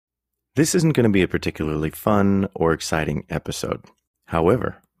This isn't going to be a particularly fun or exciting episode.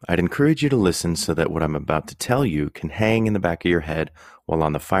 However, I'd encourage you to listen so that what I'm about to tell you can hang in the back of your head while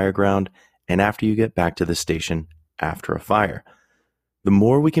on the fire ground and after you get back to the station after a fire. The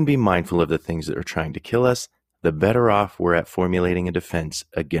more we can be mindful of the things that are trying to kill us, the better off we're at formulating a defense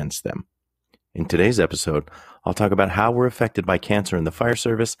against them. In today's episode, I'll talk about how we're affected by cancer in the fire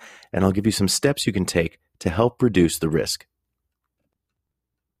service, and I'll give you some steps you can take to help reduce the risk.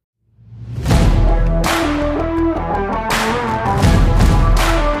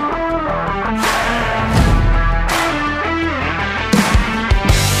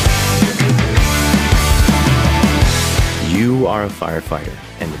 You are a firefighter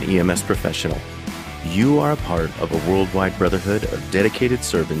and an EMS professional. You are a part of a worldwide brotherhood of dedicated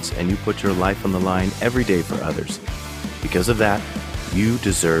servants, and you put your life on the line every day for others. Because of that, you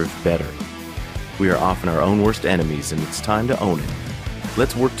deserve better. We are often our own worst enemies, and it's time to own it.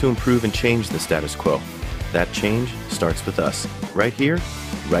 Let's work to improve and change the status quo. That change starts with us, right here,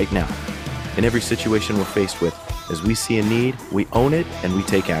 right now. In every situation we're faced with, as we see a need, we own it and we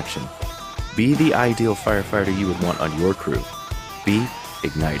take action. Be the ideal firefighter you would want on your crew. Be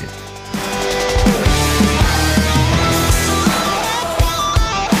ignited.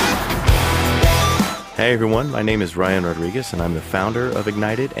 Hey everyone, my name is Ryan Rodriguez and I'm the founder of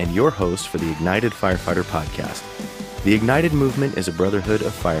Ignited and your host for the Ignited Firefighter Podcast. The Ignited movement is a brotherhood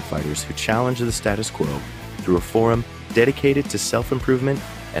of firefighters who challenge the status quo through a forum dedicated to self-improvement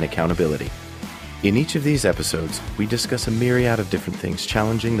and accountability. In each of these episodes, we discuss a myriad of different things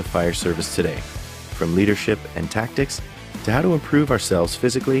challenging the fire service today, from leadership and tactics to how to improve ourselves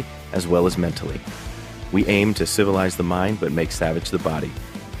physically as well as mentally. We aim to civilize the mind but make savage the body.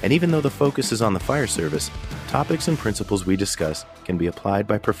 And even though the focus is on the fire service, topics and principles we discuss can be applied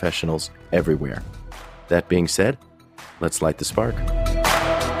by professionals everywhere. That being said, let's light the spark.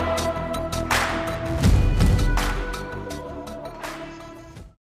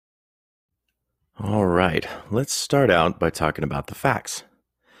 All right, let's start out by talking about the facts.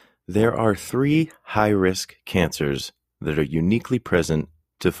 There are 3 high-risk cancers that are uniquely present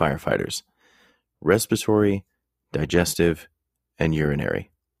to firefighters: respiratory, digestive, and urinary.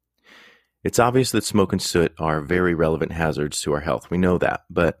 It's obvious that smoke and soot are very relevant hazards to our health. We know that,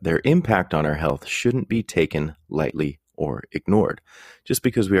 but their impact on our health shouldn't be taken lightly or ignored. Just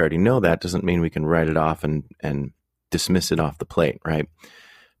because we already know that doesn't mean we can write it off and dismiss it off the plate, right?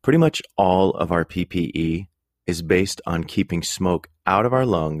 Pretty much all of our PPE is based on keeping smoke out of our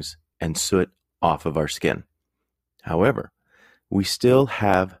lungs and soot off of our skin. However, we still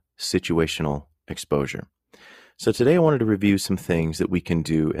have situational exposure. So today I wanted to review some things that we can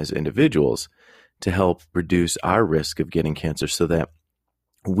do as individuals to help reduce our risk of getting cancer so that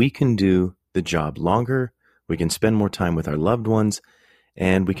we can do the job longer, we can spend more time with our loved ones,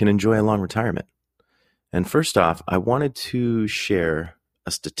 and we can enjoy a long retirement. And first off, I wanted to share a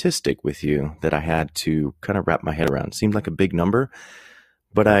statistic with you that I had to kind of wrap my head around. It seemed like a big number,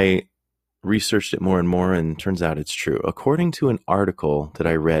 but I researched it more and more, and turns out it's true. According to an article that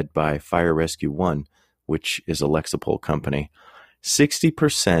I read by Fire Rescue One, which is a Lexipol company,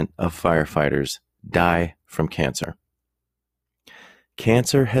 60% of firefighters die from cancer.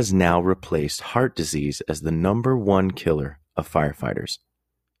 Cancer has now replaced heart disease as the number 1 killer of firefighters.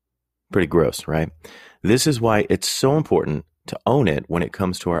 Pretty gross, right? This is why it's so important to own it when it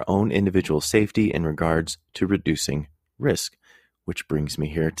comes to our own individual safety in regards to reducing risk, which brings me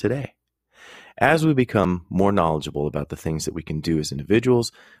here today. As we become more knowledgeable about the things that we can do as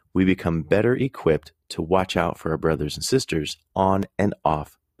individuals, we become better equipped to watch out for our brothers and sisters on and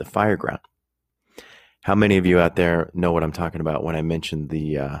off the fire ground. How many of you out there know what I'm talking about when I mention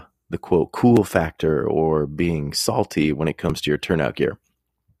the quote, cool factor, or being salty when it comes to your turnout gear?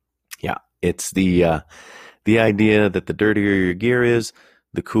 Yeah, it's the idea that the dirtier your gear is,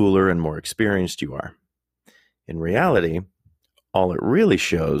 the cooler and more experienced you are. In reality, all it really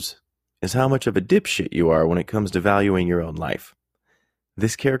shows is how much of a dipshit you are when it comes to valuing your own life.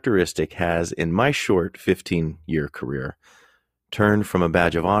 This characteristic has, in my short 15-year career, turned from a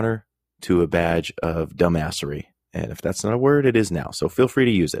badge of honor to a badge of dumbassery. And if that's not a word, it is now, so feel free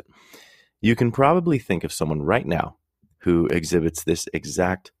to use it. You can probably think of someone right now who exhibits this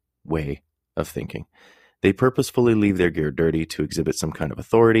exact way of thinking. They purposefully leave their gear dirty to exhibit some kind of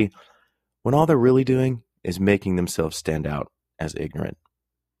authority, when all they're really doing is making themselves stand out as ignorant.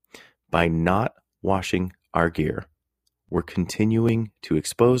 By not washing our gear, we're continuing to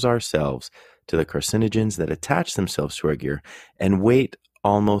expose ourselves to the carcinogens that attach themselves to our gear and wait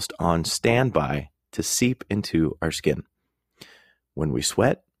almost on standby to seep into our skin. When we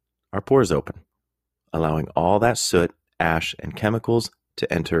sweat, our pores open, allowing all that soot, ash, and chemicals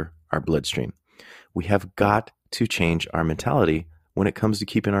to enter our bloodstream. We have got to change our mentality when it comes to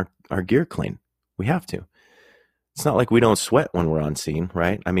keeping our gear clean. We have to. It's not like we don't sweat when we're on scene,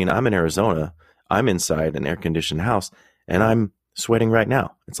 right? I mean, I'm in Arizona. I'm inside an air-conditioned house, and I'm sweating right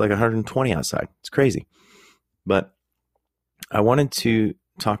now. It's like 120 outside. It's crazy. But I wanted to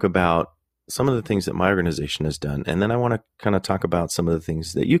talk about some of the things that my organization has done, and then I want to kind of talk about some of the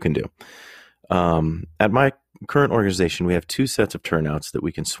things that you can do. At my current organization, we have 2 sets of turnouts that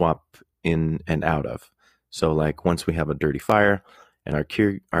we can swap in and out of. So like once we have a dirty fire and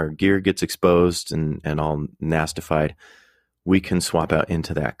our gear gets exposed and all nastified, we can swap out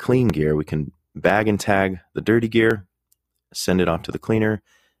into that clean gear. We can bag and tag the dirty gear, send it off to the cleaner,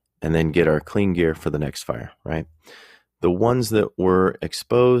 and then get our clean gear for the next fire, right? The ones that were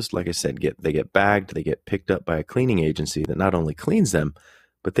exposed, like I said, they get bagged, they get picked up by a cleaning agency that not only cleans them,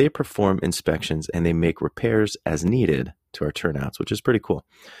 but they perform inspections and they make repairs as needed to our turnouts, which is pretty cool.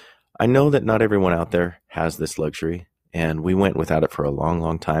 I know that not everyone out there has this luxury, and we went without it for a long,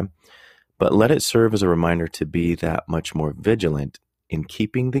 long time, but let it serve as a reminder to be that much more vigilant in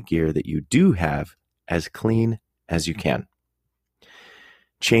keeping the gear that you do have as clean as you can.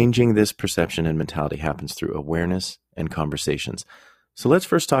 Changing this perception and mentality happens through awareness and conversations. So let's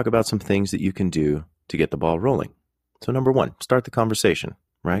first talk about some things that you can do to get the ball rolling. So number 1, start the conversation,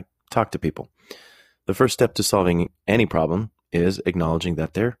 right? Talk to people. The first step to solving any problem is acknowledging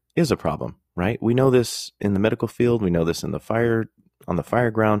that there is a problem, right? We know this in the medical field. We know this on the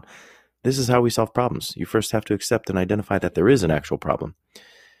fire ground. This is how we solve problems. You first have to accept and identify that there is an actual problem.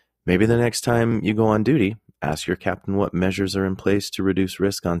 Maybe the next time you go on duty, ask your captain what measures are in place to reduce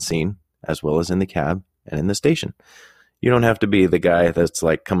risk on scene, as well as in the cab and in the station. You don't have to be the guy that's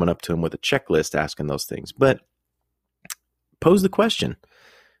like coming up to him with a checklist asking those things, but pose the question.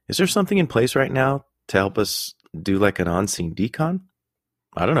 Is there something in place right now to help us do like an on-scene decon?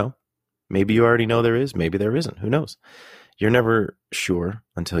 I don't know. Maybe you already know there is. Maybe there isn't. Who knows? You're never sure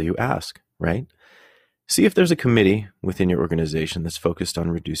until you ask, right? See if there's a committee within your organization that's focused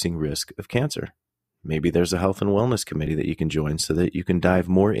on reducing risk of cancer. Maybe there's a health and wellness committee that you can join so that you can dive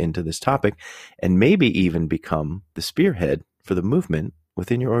more into this topic and maybe even become the spearhead for the movement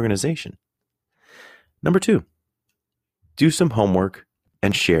within your organization. Number 2, do some homework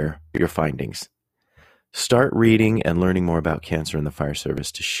and share your findings. Start reading and learning more about cancer in the fire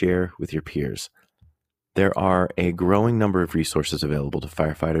service to share with your peers. There are a growing number of resources available to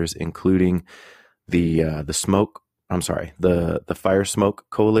firefighters, including the Fire Smoke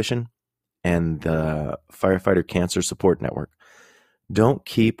Coalition and the Firefighter Cancer Support Network. Don't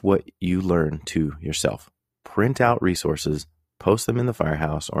keep what you learn to yourself. Print out resources, post them in the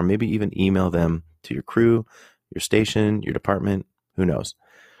firehouse, or maybe even email them to your crew, your station, your department, who knows.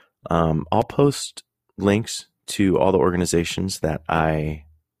 I'll post links to all the organizations that I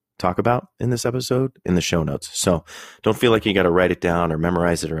talk about in this episode in the show notes. So don't feel like you got to write it down or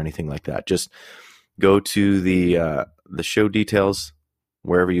memorize it or anything like that. Just go to the show details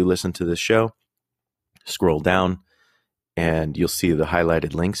wherever you listen to this show, scroll down, and you'll see the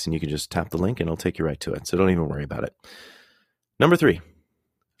highlighted links, and you can just tap the link and it'll take you right to it. So don't even worry about it. Number 3,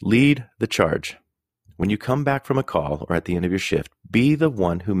 lead the charge. When you come back from a call or at the end of your shift, be the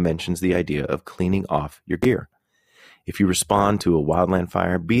one who mentions the idea of cleaning off your gear. If you respond to a wildland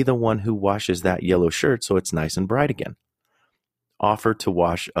fire, be the one who washes that yellow shirt so it's nice and bright again. Offer to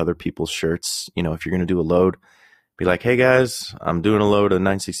wash other people's shirts. If you're going to do a load, be like, hey guys, I'm doing a load of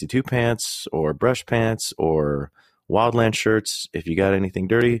 962 pants or brush pants or wildland shirts. If you got anything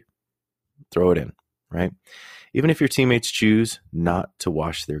dirty, throw it in, right? Even if your teammates choose not to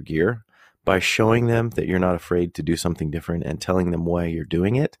wash their gear, by showing them that you're not afraid to do something different and telling them why you're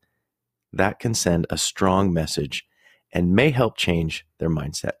doing it, that can send a strong message and may help change their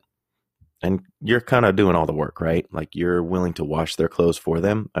mindset. And you're kind of doing all the work, right? Like you're willing to wash their clothes for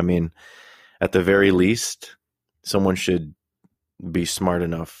them. I mean, at the very least, someone should be smart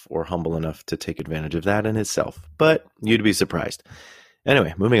enough or humble enough to take advantage of that in itself. But you'd be surprised.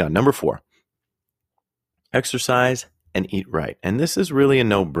 Anyway, moving on. Number 4, exercise and eat right. And this is really a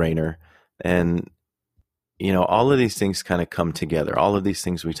no-brainer. And, all of these things kind of come together. All of these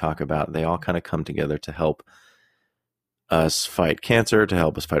things we talk about, they all kind of come together to help us fight cancer, to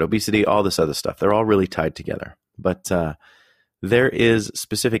help us fight obesity, all this other stuff. They're all really tied together. But there is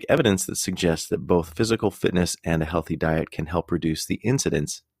specific evidence that suggests that both physical fitness and a healthy diet can help reduce the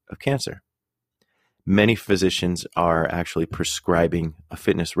incidence of cancer. Many physicians are actually prescribing a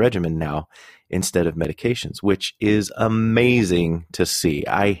fitness regimen now instead of medications, which is amazing to see.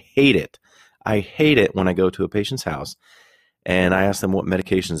 I hate it. I hate it when I go to a patient's house and I ask them what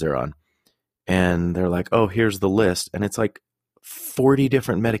medications they're on. And they're like, oh, here's the list. And it's like 40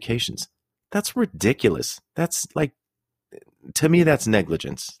 different medications. That's ridiculous. That's like, to me, that's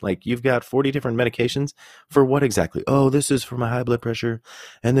negligence. Like, you've got 40 different medications for what exactly? Oh, this is for my high blood pressure,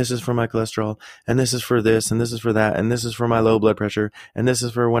 and this is for my cholesterol, and this is for this, and this is for that, and this is for my low blood pressure, and this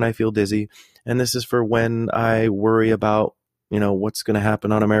is for when I feel dizzy, and this is for when I worry about, what's going to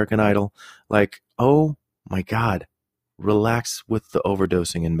happen on American Idol. Like, oh my God, relax with the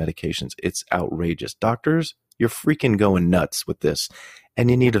overdosing in medications. It's outrageous. Doctors, you're freaking going nuts with this, and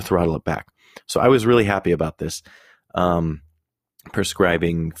you need to throttle it back. So I was really happy about this.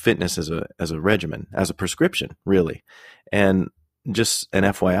 Prescribing fitness as a regimen, as a prescription, really. And just an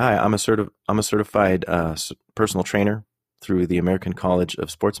FYI, I'm a certified personal trainer through the American College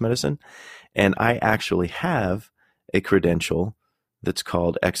of Sports Medicine, and I actually have a credential that's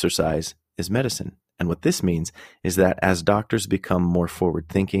called Exercise is Medicine. And what this means is that as doctors become more forward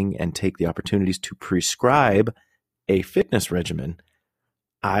thinking and take the opportunities to prescribe a fitness regimen,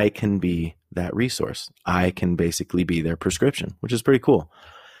 I can be that resource. I can basically be their prescription, which is pretty cool.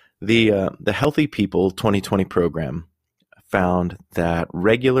 The Healthy People 2020 program found that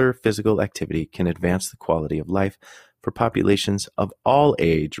regular physical activity can advance the quality of life for populations of all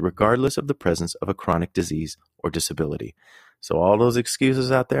age, regardless of the presence of a chronic disease or disability. So all those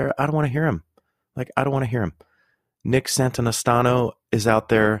excuses out there, I don't want to hear them. I don't want to hear them. Nick Santanastano is out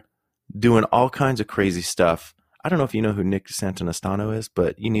there doing all kinds of crazy stuff. I don't know if you know who Nick Santanastano is,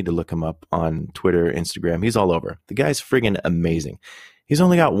 but you need to look him up on Twitter, Instagram. He's all over. The guy's friggin' amazing. He's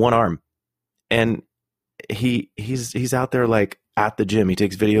only got one arm, and he's out there like at the gym. He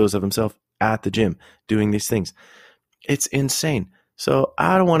takes videos of himself at the gym doing these things. It's insane. So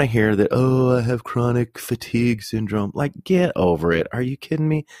I don't want to hear that, oh, I have chronic fatigue syndrome. Like, get over it. Are you kidding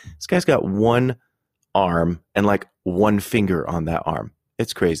me? This guy's got one arm and like one finger on that arm.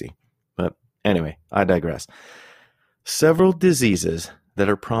 It's crazy. But anyway, I digress. Several diseases that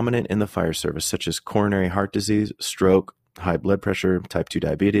are prominent in the fire service, such as coronary heart disease, stroke, high blood pressure, type 2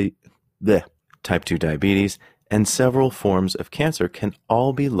 diabetes, and several forms of cancer can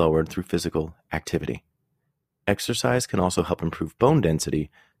all be lowered through physical activity. Exercise can also help improve bone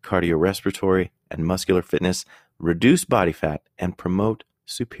density, cardiorespiratory and muscular fitness, reduce body fat, and promote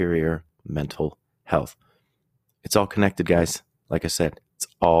superior mental health. It's all connected, guys. Like I said, it's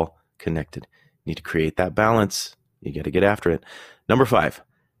all connected. You need to create that balance. You got to get after it. Number 5,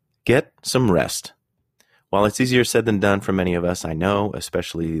 get some rest. While it's easier said than done for many of us, I know,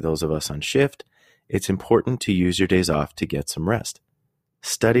 especially those of us on shift, it's important to use your days off to get some rest.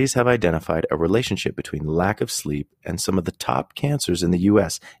 Studies have identified a relationship between lack of sleep and some of the top cancers in the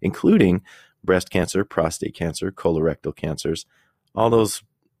U.S., including breast cancer, prostate cancer, colorectal cancers, all those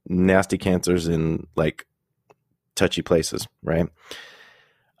nasty cancers in like touchy places, right?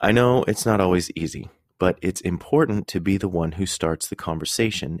 I know it's not always easy, but it's important to be the one who starts the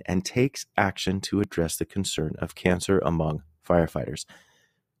conversation and takes action to address the concern of cancer among firefighters.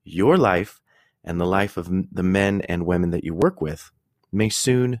 Your life and the life of the men and women that you work with may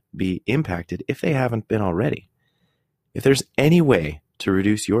soon be impacted if they haven't been already. If there's any way to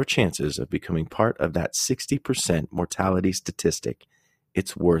reduce your chances of becoming part of that 60% mortality statistic,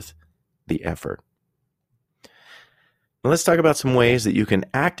 it's worth the effort. Now let's talk about some ways that you can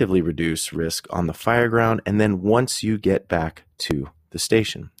actively reduce risk on the fire ground and then once you get back to the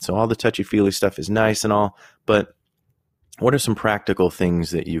station. So all the touchy-feely stuff is nice and all, but what are some practical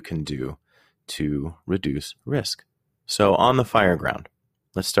things that you can do to reduce risk? So on the fire ground,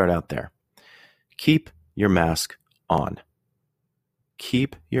 let's start out there. Keep your mask on.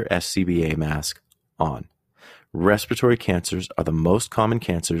 Keep your SCBA mask on. Respiratory cancers are the most common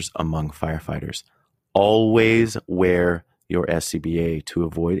cancers among firefighters. Always wear your SCBA to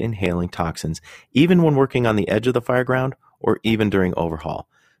avoid inhaling toxins, even when working on the edge of the fire ground or even during overhaul.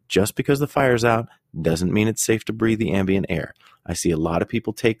 Just because the fire's out doesn't mean it's safe to breathe the ambient air. I see a lot of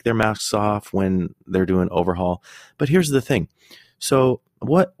people take their masks off when they're doing overhaul. But here's the thing. So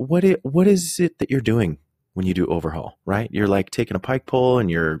what is it that you're doing when you do overhaul, right? You're like taking a pike pole and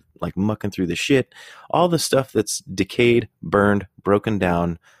you're like mucking through the shit. All the stuff that's decayed, burned, broken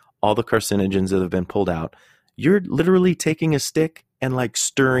down, all the carcinogens that have been pulled out. You're literally taking a stick and like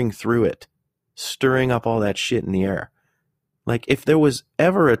stirring through it, stirring up all that shit in the air. Like if there was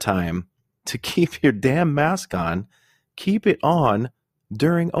ever a time to keep your damn mask on, keep it on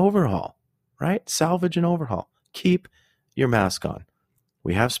during overhaul, right? Salvage and overhaul. Keep your mask on.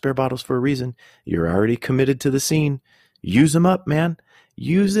 We have spare bottles for a reason. You're already committed to the scene. Use them up, man.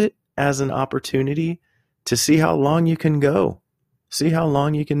 Use it as an opportunity to see how long you can go. See how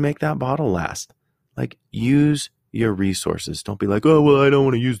long you can make that bottle last. Like, use your resources. Don't be like, oh, well, I don't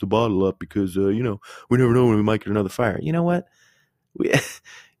want to use the bottle up because, we never know when we might get another fire. You know what? We,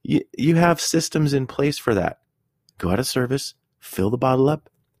 you have systems in place for that. Go out of service, fill the bottle up.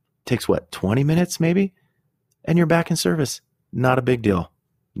 Takes what, 20 minutes maybe? And you're back in service. Not a big deal.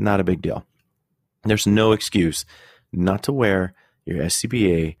 Not a big deal. There's no excuse not to wear your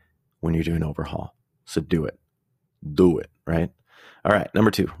SCBA when you're doing overhaul. So do it. Do it, right? All right, number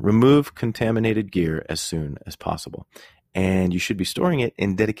 2, remove contaminated gear as soon as possible. And you should be storing it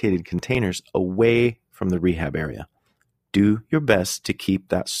in dedicated containers away from the rehab area. Do your best to keep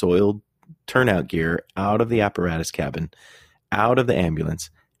that soiled turnout gear out of the apparatus cabin, out of the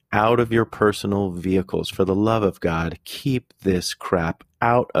ambulance, out of your personal vehicles. For the love of God, keep this crap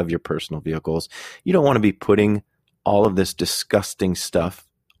out of your personal vehicles. You don't want to be putting all of this disgusting stuff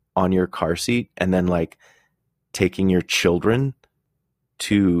on your car seat and then like taking your children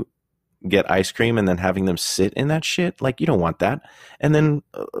to get ice cream and then having them sit in that shit. Like, you don't want that. And then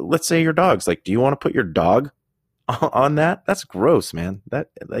let's say your dog's like, do you want to put your dog on that? That's gross, man. That,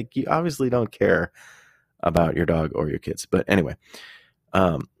 like, you obviously don't care about your dog or your kids. But anyway,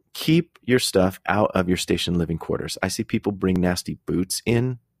 keep your stuff out of your station living quarters. I see people bring nasty boots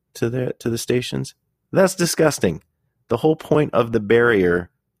in to the stations. That's disgusting. The whole point of the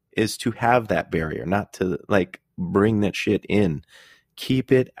barrier is to have that barrier, not to like bring that shit in.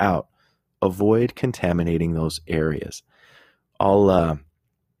 Keep it out. Avoid contaminating those areas. What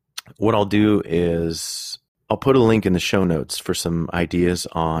I'll do is I'll put a link in the show notes for some ideas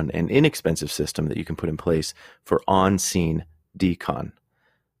on an inexpensive system that you can put in place for on-scene decon,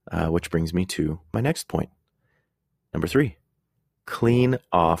 which brings me to my next point. Number 3, clean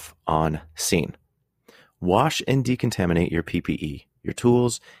off on scene. Wash and decontaminate your PPE, your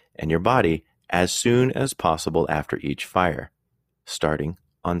tools, and your body as soon as possible after each fire, starting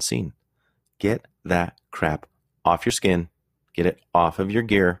on scene. Get that crap off your skin, get it off of your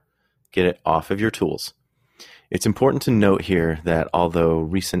gear, get it off of your tools. It's important to note here that although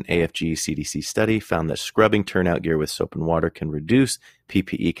recent AFG CDC study found that scrubbing turnout gear with soap and water can reduce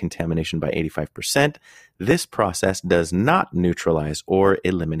PPE contamination by 85%, this process does not neutralize or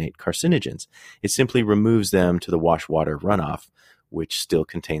eliminate carcinogens. It simply removes them to the wash water runoff, which still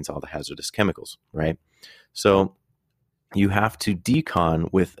contains all the hazardous chemicals, right? So you have to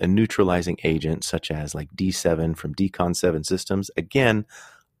decon with a neutralizing agent such as like D7 from Decon 7 Systems. Again,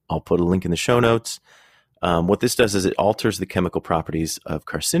 I'll put a link in the show notes. What this does is it alters the chemical properties of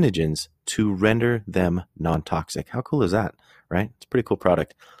carcinogens to render them non-toxic. How cool is that, right? It's a pretty cool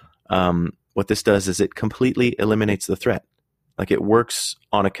product. What this does is it completely eliminates the threat. Like, it works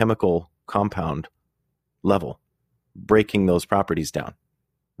on a chemical compound level, breaking those properties down,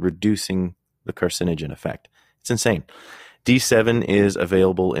 reducing the carcinogen effect. It's insane. D7 is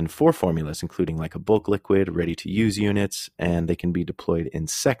available in 4 formulas, including like a bulk liquid, ready-to-use units, and they can be deployed in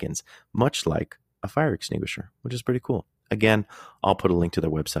seconds, much like a fire extinguisher, which is pretty cool. Again, I'll put a link to their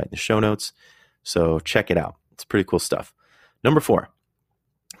website in the show notes, so check it out. It's pretty cool stuff. Number 4,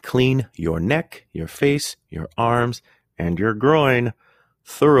 clean your neck, your face, your arms, and your groin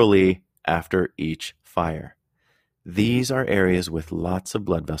thoroughly after each fire. These are areas with lots of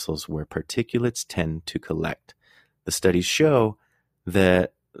blood vessels where particulates tend to collect. The studies show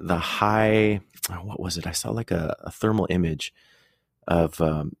that the high, what was it? I saw like a thermal image of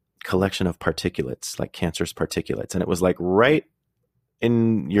collection of particulates, like cancerous particulates. And it was like right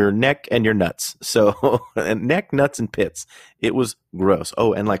in your neck and your nuts. So neck, nuts, and pits. It was gross.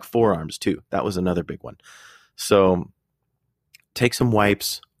 Oh, and like forearms too. That was another big one. So take some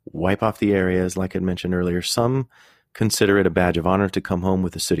wipes, wipe off the areas like I mentioned earlier. Some consider it a badge of honor to come home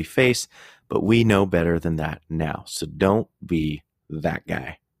with a sooty face, but we know better than that now. So don't be that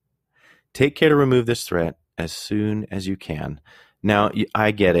guy. Take care to remove this threat as soon as you can. Now,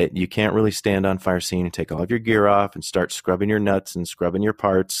 I get it. You can't really stand on fire scene and take all of your gear off and start scrubbing your nuts and scrubbing your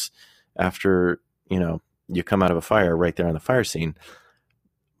parts after, you come out of a fire right there on the fire scene.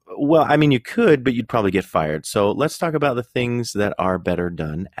 Well, I mean, you could, but you'd probably get fired. So let's talk about the things that are better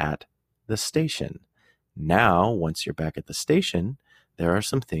done at the station. Now, once you're back at the station, there are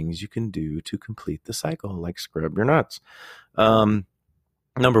some things you can do to complete the cycle, like scrub your nuts.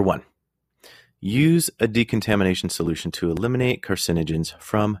 Number 1. Use a decontamination solution to eliminate carcinogens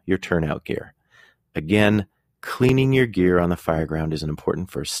from your turnout gear. Again, cleaning your gear on the fire ground is an important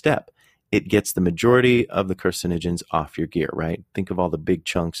first step. It gets the majority of the carcinogens off your gear, right? Think of all the big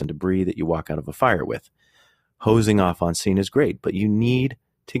chunks and debris that you walk out of a fire with. Hosing off on scene is great, but you need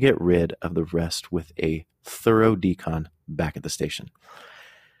to get rid of the rest with a thorough decon back at the station.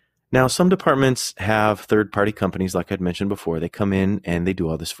 Now, some departments have third-party companies, like I'd mentioned before. They come in and they do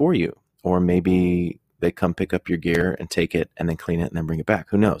all this for you. Or maybe they come pick up your gear and take it and then clean it and then bring it back.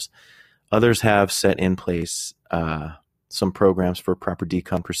 Who knows? Others have set in place some programs for proper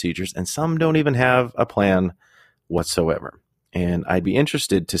decon procedures, and some don't even have a plan whatsoever. And I'd be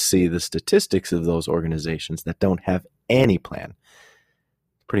interested to see the statistics of those organizations that don't have any plan.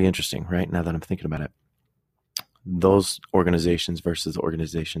 Pretty interesting, right? Now that I'm thinking about it. Those organizations versus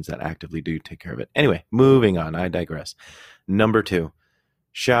organizations that actively do take care of it. Anyway, moving on. I digress. Number 2,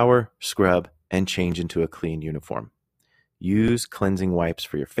 shower, scrub, and change into a clean uniform. Use cleansing wipes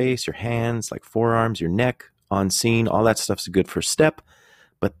for your face, your hands, like forearms, your neck, on scene. All that stuff's a good first step,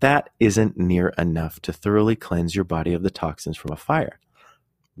 but that isn't near enough to thoroughly cleanse your body of the toxins from a fire.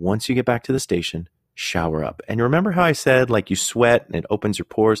 Once you get back to the station, shower up. And remember how I said, like, you sweat and it opens your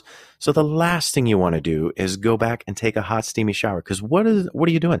pores? So the last thing you want to do is go back and take a hot, steamy shower. Because what are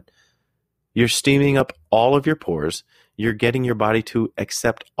you doing? You're steaming up all of your pores. You're getting your body to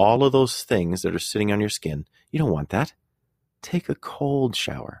accept all of those things that are sitting on your skin. You don't want that. Take a cold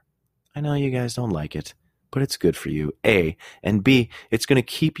shower. I know you guys don't like it, but it's good for you, A. And B, it's going to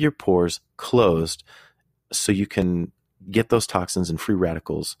keep your pores closed so you can get those toxins and free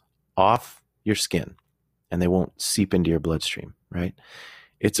radicals off your skin and they won't seep into your bloodstream, right?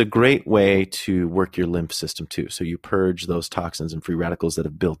 It's a great way to work your lymph system too. So you purge those toxins and free radicals that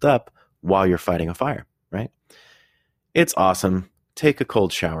have built up while you're fighting a fire, right? It's awesome. Take a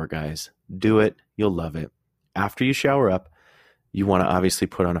cold shower, guys. Do it. You'll love it. After you shower up, you want to obviously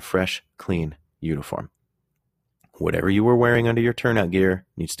put on a fresh, clean uniform. Whatever you were wearing under your turnout gear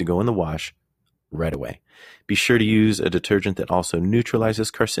needs to go in the wash right away. Be sure to use a detergent that also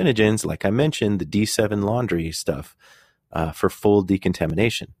neutralizes carcinogens, like I mentioned, the D7 laundry stuff, for full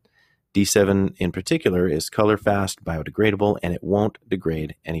decontamination. D7 in particular is color fast, biodegradable, and it won't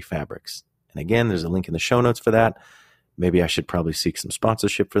degrade any fabrics. And again, there's a link in the show notes for that. Maybe I should probably seek some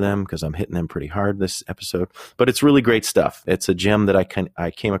sponsorship for them because I'm hitting them pretty hard this episode. But it's really great stuff. It's a gem that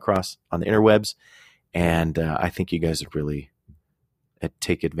I came across on the interwebs, and I think you guys would really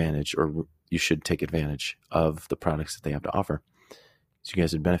take advantage, or you should take advantage of the products that they have to offer. So you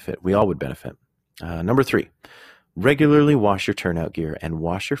guys would benefit. We all would benefit. Number 3, regularly wash your turnout gear and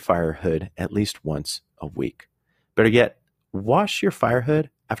wash your fire hood at least once a week. Better yet, wash your fire hood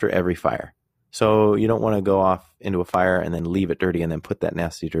after every fire. So you don't want to go off into a fire and then leave it dirty and then put that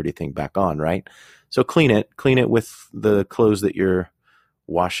nasty, dirty thing back on, right? So clean it with the clothes that you're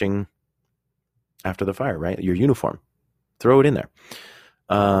washing after the fire, right? Your uniform. Throw it in there.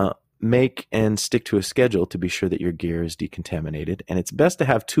 Make and stick to a schedule to be sure that your gear is decontaminated. And it's best to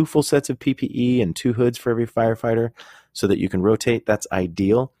have 2 full sets of PPE and 2 hoods for every firefighter so that you can rotate. That's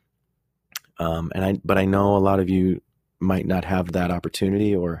ideal. But I know a lot of you might not have that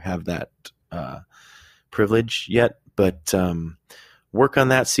opportunity or have that privilege yet, but work on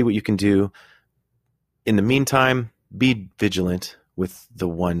that, see what you can do. In the meantime, be vigilant with the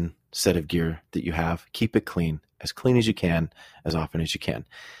one set of gear that you have. Keep it clean as you can, as often as you can.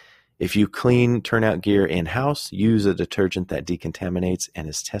 If you clean turnout gear in-house, use a detergent that decontaminates and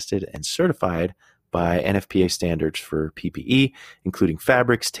is tested and certified by NFPA standards for PPE, including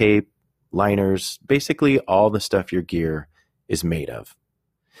fabrics, tape, liners, basically all the stuff your gear is made of.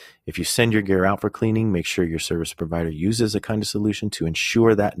 If you send your gear out for cleaning, make sure your service provider uses a kind of solution to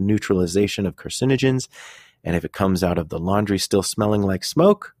ensure that neutralization of carcinogens. And if it comes out of the laundry still smelling like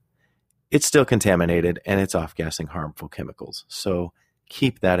smoke, it's still contaminated and it's off-gassing harmful chemicals. So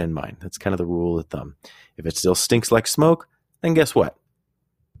keep that in mind. That's kind of the rule of thumb. If it still stinks like smoke, then guess what?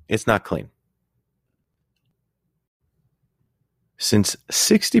 It's not clean. Since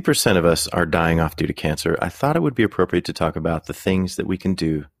 60% of us are dying off due to cancer, I thought it would be appropriate to talk about the things that we can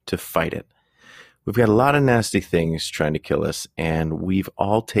do to fight it. We've got a lot of nasty things trying to kill us, and we've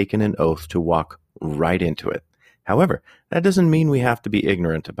all taken an oath to walk right into it. However, that doesn't mean we have to be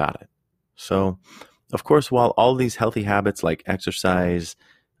ignorant about it. So, of course, while all these healthy habits like exercise,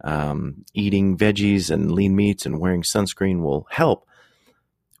 eating veggies and lean meats and wearing sunscreen will help,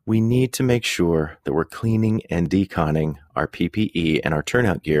 we need to make sure that we're cleaning and deconning our PPE and our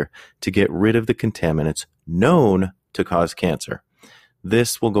turnout gear to get rid of the contaminants known to cause cancer.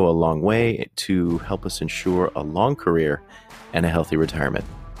 This will go a long way to help us ensure a long career and a healthy retirement.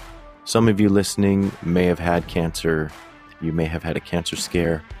 Some of you listening may have had cancer. You may have had a cancer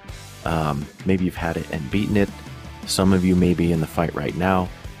scare. Maybe you've had it and beaten it. Some of you may be in the fight right now,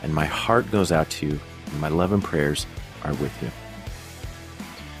 and my heart goes out to you, and my love and prayers are with you.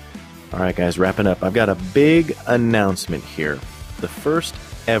 All right, guys, wrapping up. I've got a big announcement here. The first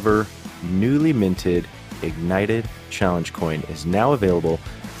ever newly minted Ignited Challenge coin is now available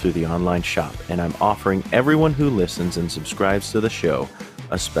through the online shop, and I'm offering everyone who listens and subscribes to the show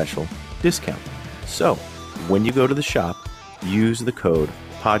a special discount. So when you go to the shop, use the code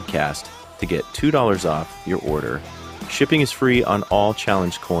podcast to get $2 off your order Shipping is free on all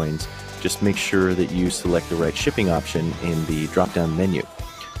challenge coins. Just make sure that you select the right shipping option in the drop-down menu.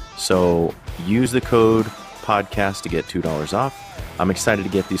 So use the code podcast to get $2 off. I'm excited to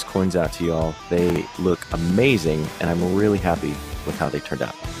get these coins out to y'all. They look amazing, and I'm really happy with how they turned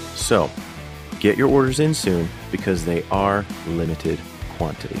out. So get your orders in soon because they are limited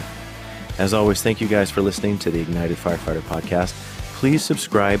quantity. As always, thank you guys for listening to the Ignited Firefighter podcast. Please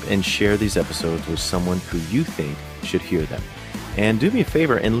subscribe and share these episodes with someone who you think should hear them. And do me a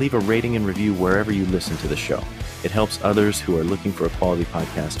favor and leave a rating and review wherever you listen to the show. It helps others who are looking for a quality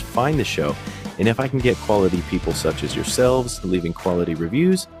podcast find the show. And if I can get quality people such as yourselves leaving quality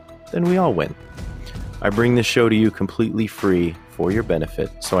reviews, then we all win. I bring this show to you completely free for your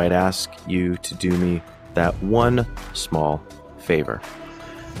benefit, so I'd ask you to do me that one small favor.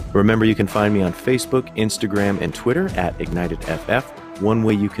 Remember, you can find me on Facebook, Instagram, and Twitter at IgnitedFF. One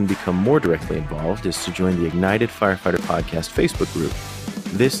way you can become more directly involved is to join the Ignited Firefighter Podcast Facebook group.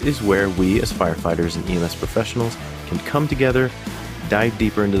 This is where we, as firefighters and EMS professionals, can come together, dive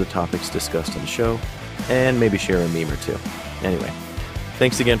deeper into the topics discussed on the show, and maybe share a meme or two. Anyway,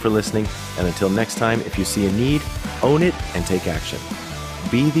 thanks again for listening, and until next time, if you see a need, own it and take action.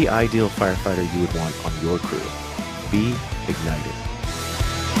 Be the ideal firefighter you would want on your crew. Be ignited.